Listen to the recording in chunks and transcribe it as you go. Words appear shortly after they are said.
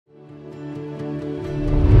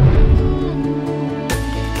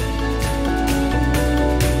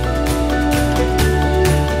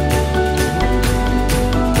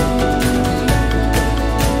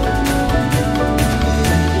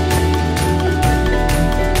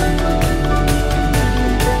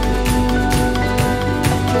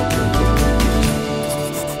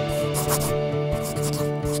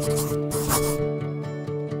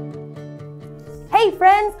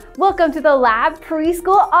welcome to the Lab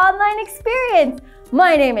Preschool online experience.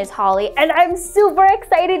 My name is Holly and I'm super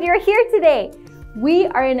excited you're here today. We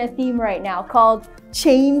are in a theme right now called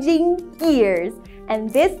Changing Gears.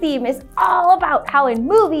 And this theme is all about how in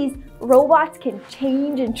movies, robots can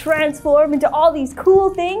change and transform into all these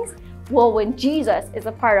cool things. Well, when Jesus is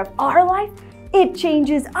a part of our life, it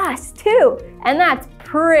changes us too. And that's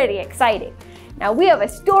pretty exciting. Now we have a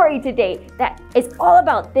story today that is all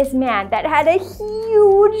about this man that had a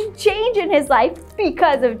huge change in his life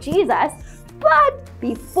because of Jesus. But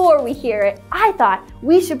before we hear it, I thought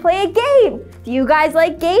we should play a game. Do you guys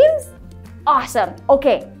like games? Awesome.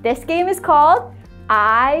 Okay, this game is called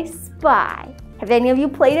I Spy. Have any of you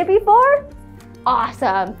played it before?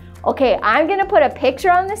 Awesome. Okay, I'm gonna put a picture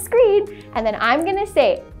on the screen and then I'm gonna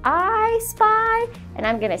say, I spy, and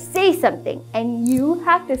I'm gonna say something and you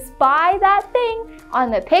have to spy that thing on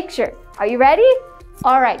the picture. Are you ready?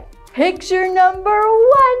 All right, picture number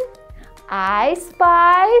 1. I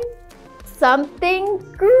spy something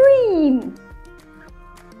green.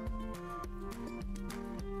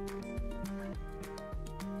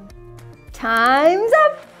 Time's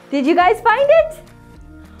up. Did you guys find it?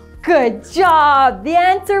 Good job. The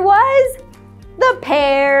answer was the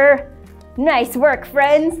pear. Nice work,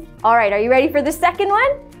 friends. All right, are you ready for the second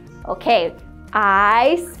one? Okay,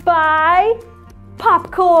 I spy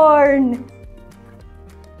popcorn.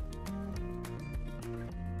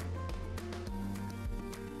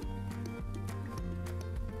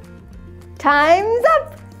 Time's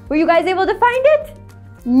up. Were you guys able to find it?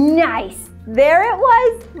 Nice. There it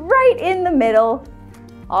was, right in the middle.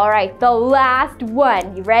 All right, the last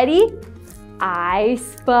one. You ready? I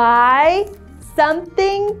spy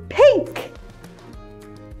something pink.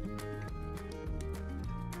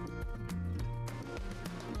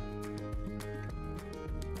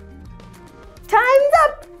 Time's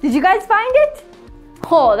up. Did you guys find it?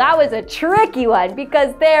 Oh, that was a tricky one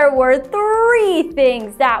because there were 3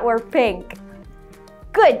 things that were pink.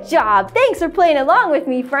 Good job. Thanks for playing along with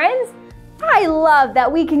me, friends. I love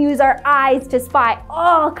that we can use our eyes to spy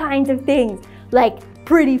all kinds of things, like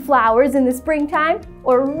pretty flowers in the springtime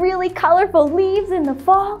or really colorful leaves in the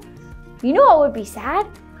fall. You know what would be sad?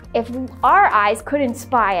 If our eyes couldn't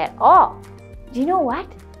spy at all. Do you know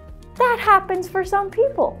what? That happens for some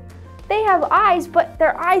people. They have eyes, but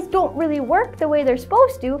their eyes don't really work the way they're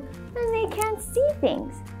supposed to, and they can't see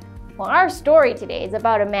things. Well, our story today is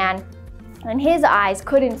about a man and his eyes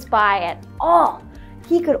couldn't spy at all.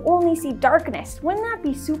 He could only see darkness. Wouldn't that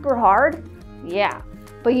be super hard? Yeah,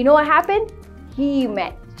 but you know what happened? He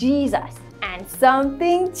met Jesus and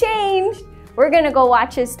something changed. We're gonna go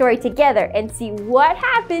watch his story together and see what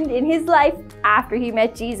happened in his life after he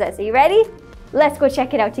met Jesus. Are you ready? Let's go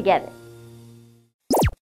check it out together.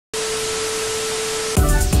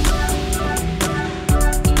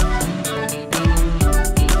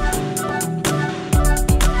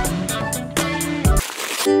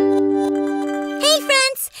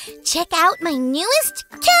 Check out my newest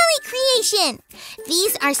Kelly creation.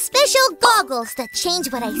 These are special goggles that change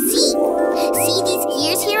what I see. See these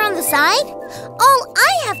gears here on the side? All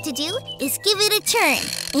I have to do is give it a turn,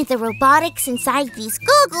 and the robotics inside these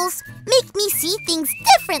goggles make me see things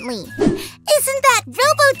differently. Isn't that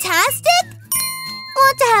robotastic?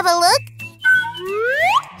 Want to have a look?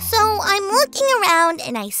 So I'm looking around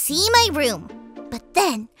and I see my room. But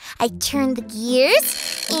then I turn the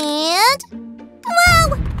gears and...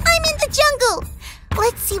 wow! I'm in the jungle!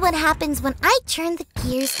 Let's see what happens when I turn the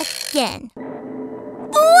gears again.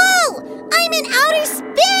 Whoa! I'm in outer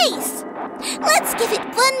space! Let's give it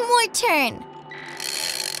one more turn.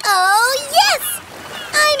 Oh, yes!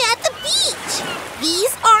 I'm at the beach!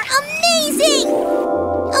 These are amazing!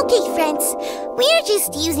 Okay, friends, we're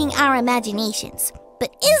just using our imaginations.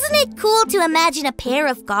 But isn't it cool to imagine a pair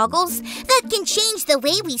of goggles that can change the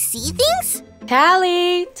way we see things?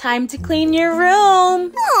 Callie, time to clean your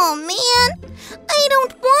room. Oh, man. I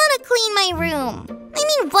don't want to clean my room. I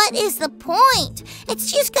mean, what is the point?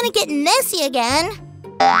 It's just gonna get messy again.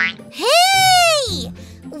 Hey!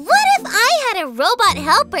 What if I had a robot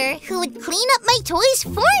helper who would clean up my toys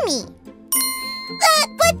for me? That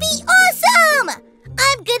would be awesome!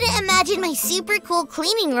 I'm gonna imagine my super cool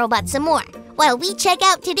cleaning robot some more while we check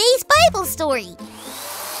out today's Bible story.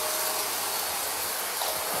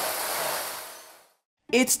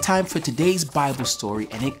 It's time for today's Bible story,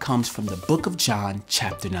 and it comes from the book of John,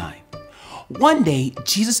 chapter 9. One day,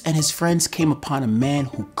 Jesus and his friends came upon a man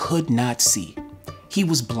who could not see. He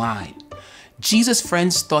was blind. Jesus'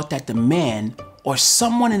 friends thought that the man or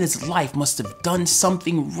someone in his life must have done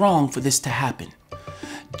something wrong for this to happen.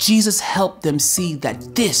 Jesus helped them see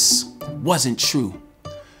that this wasn't true.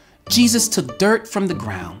 Jesus took dirt from the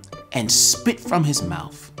ground, and spit from his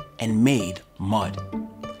mouth and made mud.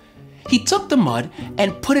 He took the mud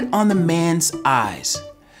and put it on the man's eyes.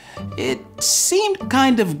 It seemed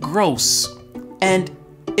kind of gross, and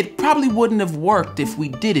it probably wouldn't have worked if we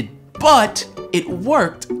did it, but it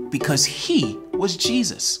worked because he was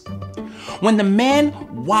Jesus. When the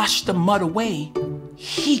man washed the mud away,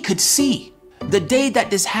 he could see. The day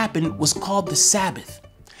that this happened was called the Sabbath,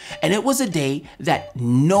 and it was a day that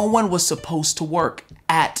no one was supposed to work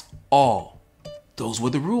at all. Those were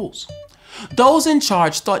the rules. Those in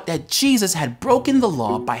charge thought that Jesus had broken the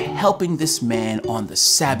law by helping this man on the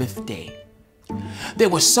Sabbath day. They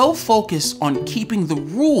were so focused on keeping the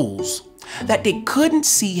rules that they couldn't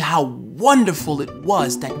see how wonderful it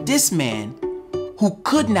was that this man, who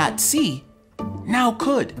could not see, now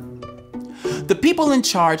could. The people in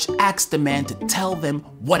charge asked the man to tell them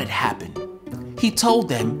what had happened. He told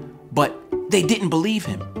them, but they didn't believe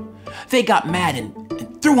him. They got mad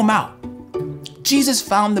and threw him out. Jesus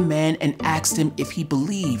found the man and asked him if he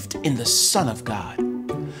believed in the Son of God.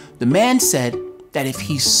 The man said that if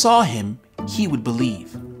he saw him, he would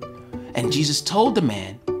believe. And Jesus told the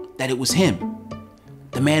man that it was him.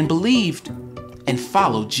 The man believed and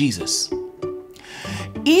followed Jesus.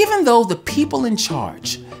 Even though the people in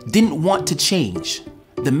charge didn't want to change,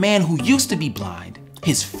 the man who used to be blind,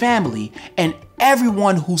 his family, and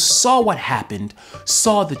everyone who saw what happened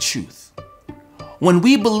saw the truth. When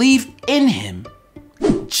we believe in him,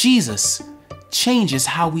 Jesus changes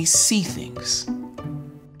how we see things.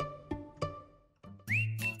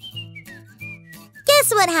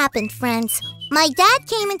 Guess what happened, friends? My dad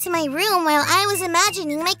came into my room while I was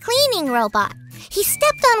imagining my cleaning robot. He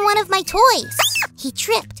stepped on one of my toys. He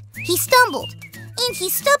tripped, he stumbled, and he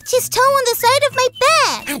stubbed his toe on the side of my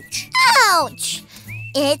bed. Ouch! Ouch!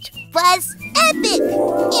 It was epic,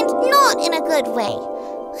 and not in a good way.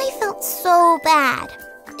 I felt so bad.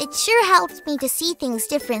 It sure helped me to see things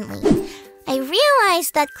differently. I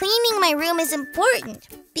realized that cleaning my room is important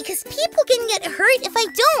because people can get hurt if I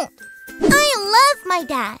don't. I love my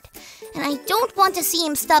dad, and I don't want to see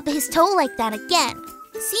him stub his toe like that again.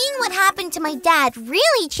 Seeing what happened to my dad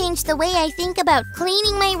really changed the way I think about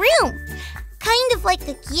cleaning my room. Kind of like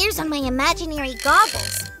the gears on my imaginary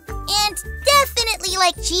goggles. And definitely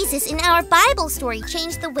like Jesus in our Bible story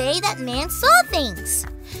changed the way that man saw things.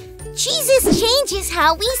 Jesus changes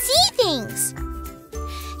how we see things.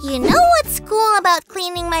 You know what's cool about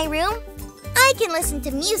cleaning my room? I can listen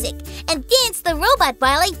to music and dance the robot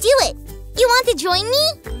while I do it. You want to join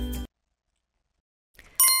me?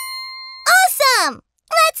 Awesome!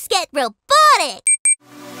 Let's get robotic!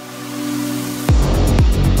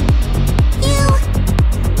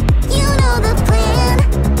 You know the plan.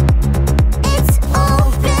 It's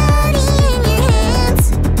already in your hands.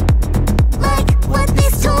 Like what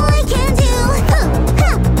this toy can do.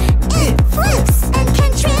 It flips and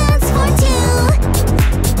can transform too.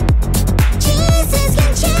 Jesus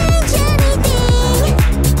can change anything.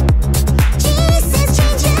 Jesus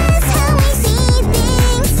changes how we see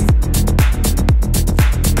things.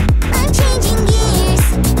 I'm changing gears.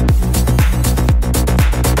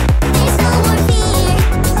 There's no more fear.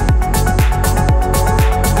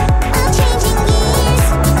 I'm changing gears.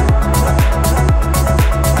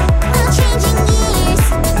 I'm changing gears.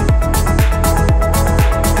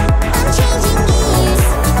 I'm changing gears.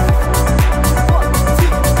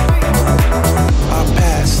 Our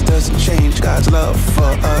past doesn't change God's love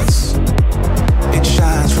for us. It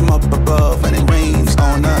shines from up above and it rains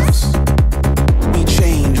on us. We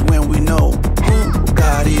change when we know who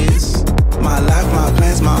God is. My life, my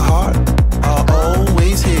plans, my heart are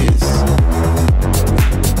always His.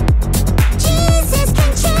 Jesus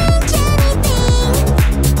can change anything.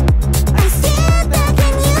 I stand back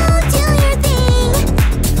and you do your thing.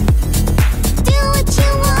 Do what you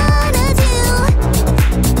wanna do.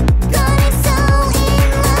 God is so in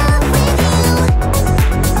love with you.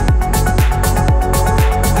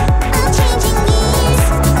 I'm changing gears.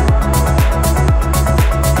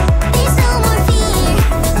 There's no more fear.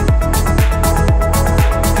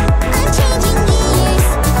 I'm changing gears.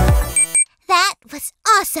 That was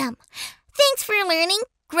awesome. Thanks for learning,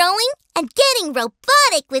 growing, and getting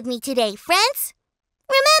robotic with me today, friends.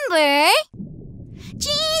 Remember,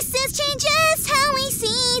 Jesus changes how we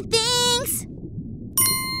see things.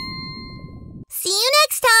 See you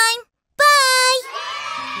next time. Bye.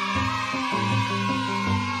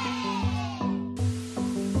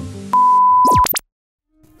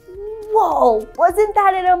 Whoa, wasn't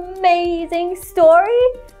that an amazing story?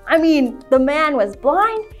 I mean, the man was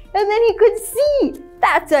blind and then he could see.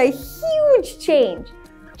 That's a huge change.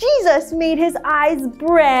 Jesus made his eyes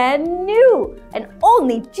brand new, and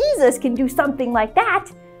only Jesus can do something like that.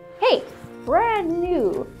 Hey, brand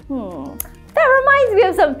new. That reminds me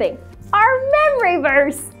of something. Our memory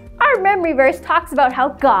verse. Our memory verse talks about how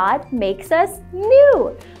God makes us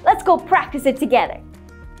new. Let's go practice it together.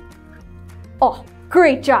 Oh,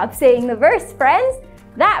 great job saying the verse, friends.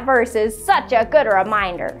 That verse is such a good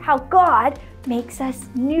reminder how God makes us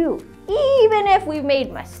new. Even if we've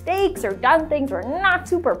made mistakes or done things we're not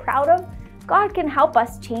super proud of, God can help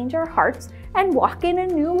us change our hearts and walk in a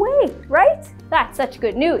new way, right? That's such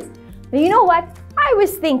good news. But you know what? I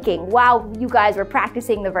was thinking while you guys were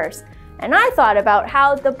practicing the verse, and I thought about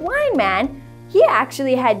how the blind man, he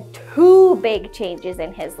actually had two big changes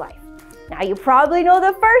in his life. Now you probably know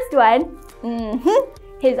the first one.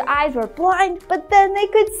 His eyes were blind, but then they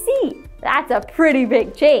could see. That's a pretty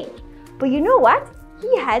big change. But you know what?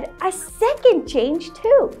 He had a second change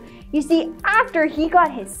too. You see, after he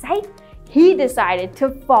got his sight, he decided to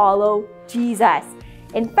follow Jesus.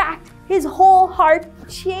 In fact, his whole heart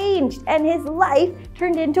changed and his life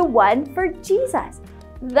turned into one for Jesus.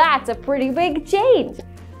 That's a pretty big change.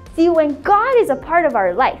 See, when God is a part of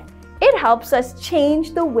our life, it helps us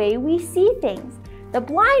change the way we see things. The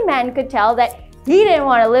blind man could tell that he didn't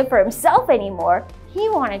want to live for himself anymore. He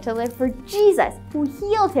wanted to live for Jesus, who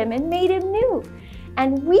healed him and made him new.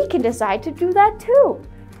 And we can decide to do that too.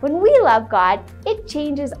 When we love God, it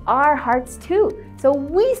changes our hearts too. So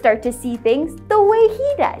we start to see things the way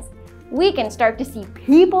He does. We can start to see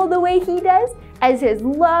people the way He does, as His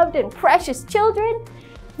loved and precious children.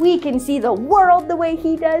 We can see the world the way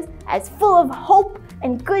He does, as full of hope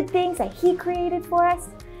and good things that He created for us.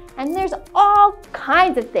 And there's all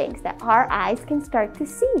kinds of things that our eyes can start to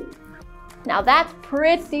see. Now that's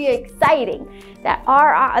pretty exciting,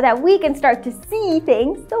 that we can start to see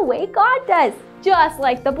things the way God does, just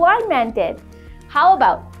like the blind man did. How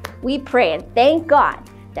about we pray and thank God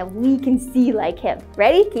that we can see like Him?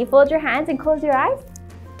 Ready? Can you fold your hands and close your eyes?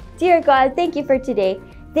 Dear God, thank you for today.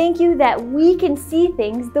 Thank you that we can see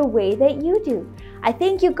things the way that you do. I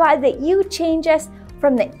thank you, God, that you change us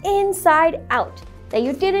from the inside out, that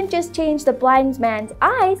you didn't just change the blind man's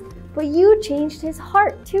eyes, but you changed his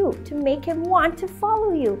heart too, to make him want to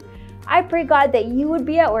follow you. I pray, God, that you would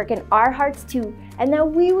be at work in our hearts too, and that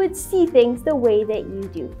we would see things the way that you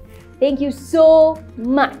do. Thank you so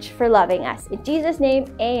much for loving us. In Jesus' name,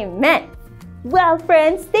 amen. Well,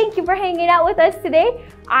 friends, thank you for hanging out with us today.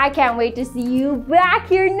 I can't wait to see you back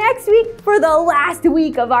here next week for the last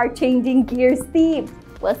week of our Changing Gears theme.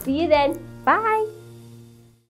 We'll see you then. Bye.